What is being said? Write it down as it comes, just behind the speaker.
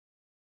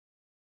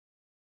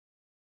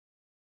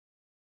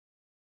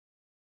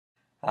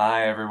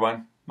Hi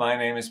everyone, my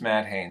name is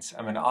Matt Haynes.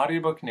 I'm an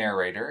audiobook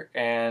narrator,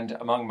 and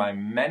among my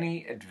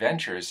many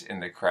adventures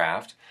in the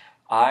craft,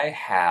 I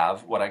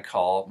have what I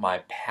call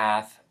my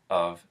path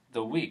of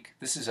the week.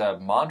 This is a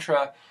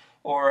mantra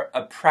or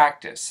a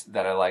practice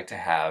that I like to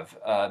have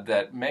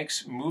that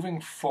makes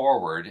moving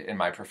forward in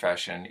my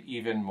profession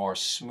even more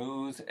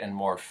smooth and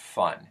more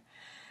fun.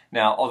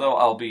 Now, although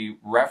I'll be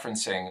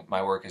referencing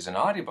my work as an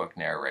audiobook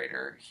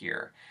narrator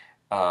here,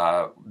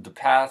 the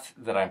path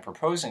that I'm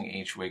proposing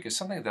each week is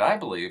something that I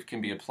believe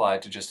can be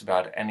applied to just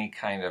about any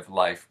kind of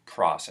life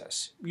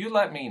process. You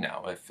let me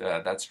know if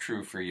that's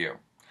true for you.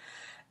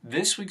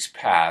 This week's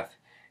path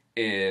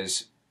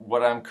is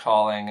what I'm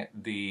calling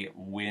the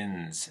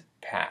wins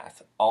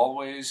path,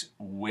 always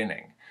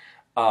winning.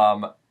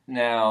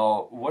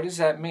 Now, what does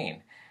that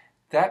mean?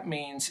 That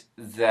means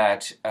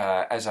that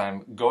as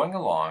I'm going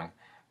along,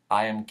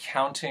 I am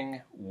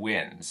counting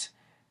wins.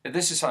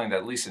 This is something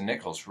that Lisa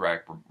Nichols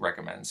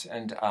recommends,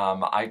 and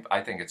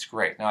I think it's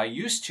great. Now, I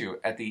used to,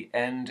 at the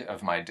end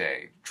of my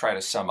day, try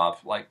to sum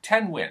up like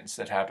 10 wins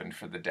that happened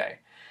for the day.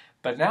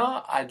 But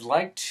now I'd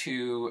like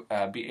to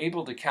be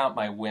able to count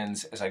my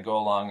wins as I go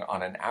along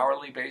on an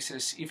hourly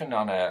basis, even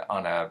on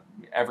a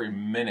every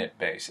minute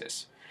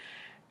basis.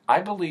 I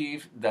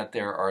believe that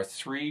there are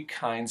three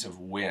kinds of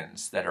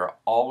wins that are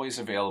always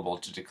available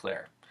to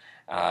declare.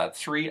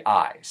 Three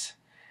I's: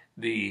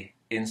 the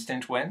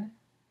instant win,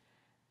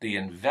 the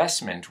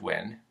investment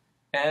win,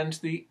 and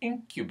the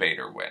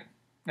incubator win.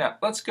 Now,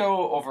 let's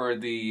go over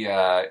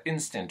the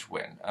instant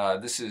win.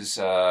 This is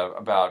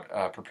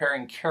about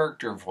preparing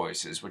character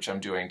voices, which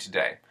I'm doing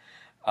today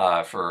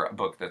for a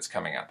book that's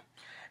coming up.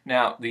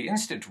 Now, the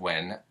instant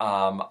win,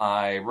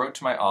 I wrote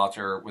to my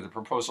author with a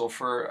proposal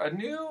for a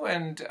new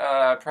and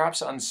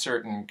perhaps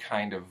uncertain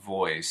kind of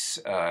voice.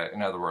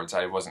 In other words,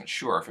 I wasn't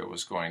sure if it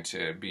was going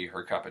to be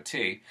her cup of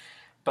tea,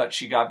 but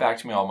she got back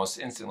to me almost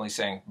instantly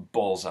saying,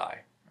 "Bullseye."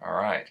 All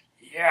right.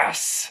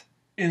 Yes!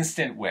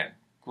 Instant win.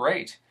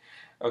 Great.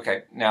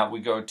 Okay, now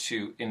we go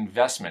to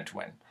investment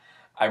win.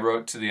 I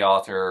wrote to the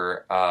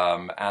author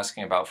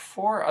asking about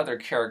 4 other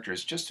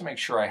characters just to make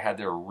sure I had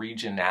their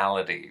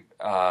regionality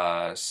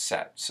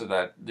set so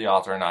that the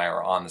author and I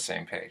are on the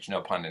same page,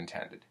 no pun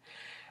intended.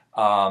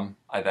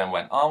 I then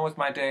went on with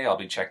my day. I'll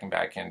be checking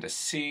back in to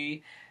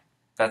see.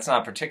 That's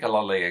not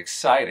particularly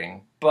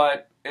exciting,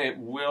 but it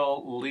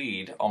will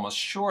lead almost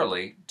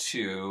surely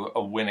to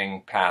a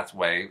winning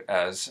pathway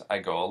as I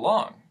go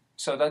along.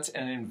 So that's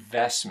an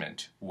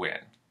investment win.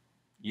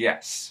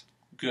 Yes,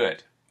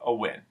 good, a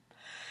win.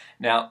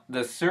 Now,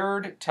 the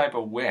third type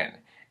of win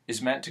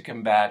is meant to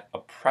combat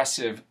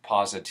oppressive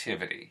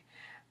positivity.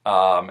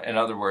 In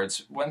other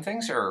words, when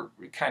things are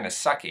kind of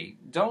sucky,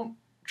 don't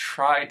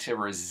try to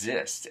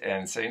resist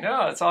and say,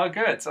 "No, it's all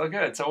good, it's all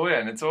good, it's a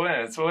win, it's a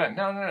win, it's a win."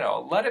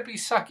 No. Let it be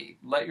sucky.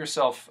 Let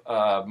yourself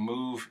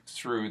move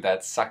through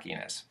that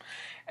suckiness.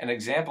 An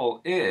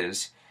example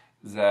is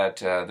that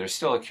there's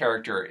still a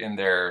character in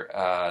there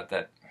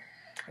that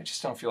I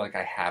just don't feel like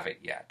I have it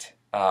yet.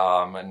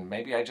 And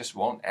maybe I just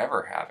won't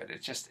ever have it.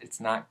 It's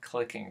not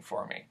clicking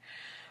for me.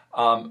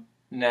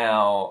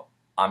 Now,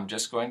 I'm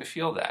just going to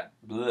feel that.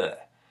 Blech.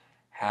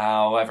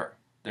 However,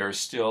 there's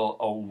still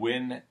a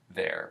win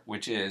there,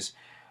 which is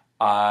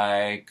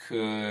I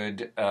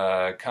could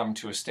come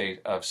to a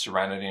state of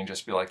serenity and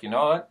just be like, you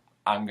know what?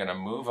 I'm going to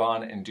move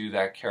on and do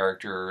that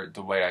character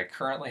the way I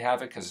currently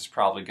have it because it's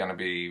probably going to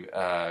be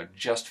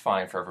just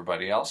fine for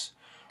everybody else.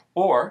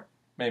 Or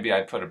maybe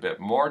I put a bit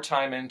more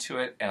time into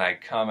it and I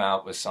come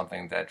out with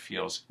something that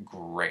feels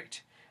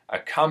great. A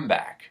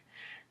comeback.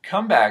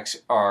 Comebacks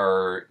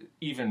are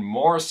even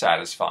more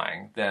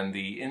satisfying than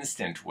the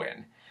instant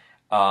win.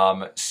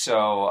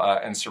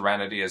 And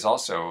serenity is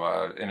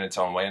also, in its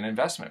own way, an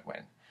investment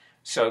win.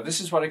 So this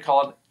is what I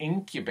call an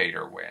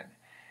incubator win.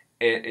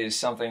 It is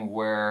something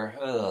where,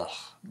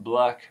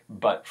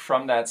 but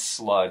from that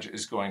sludge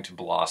is going to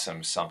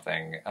blossom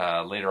something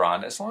later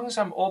on, as long as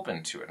I'm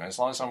open to it, and as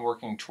long as I'm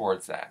working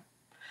towards that.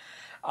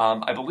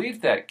 I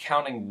believe that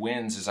counting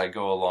wins as I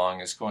go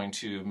along is going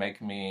to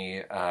make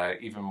me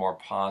even more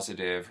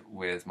positive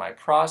with my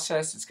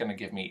process. It's going to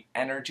give me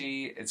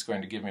energy, it's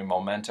going to give me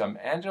momentum,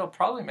 and it'll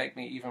probably make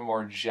me even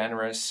more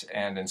generous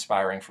and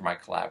inspiring for my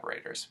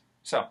collaborators.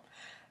 So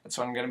that's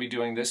what I'm going to be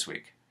doing this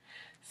week.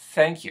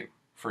 Thank you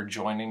for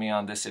joining me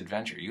on this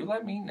adventure. You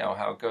let me know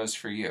how it goes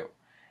for you.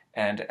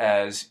 And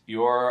as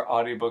your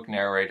audiobook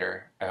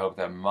narrator, I hope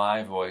that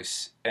my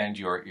voice and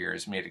your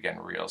ears meet again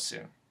real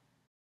soon.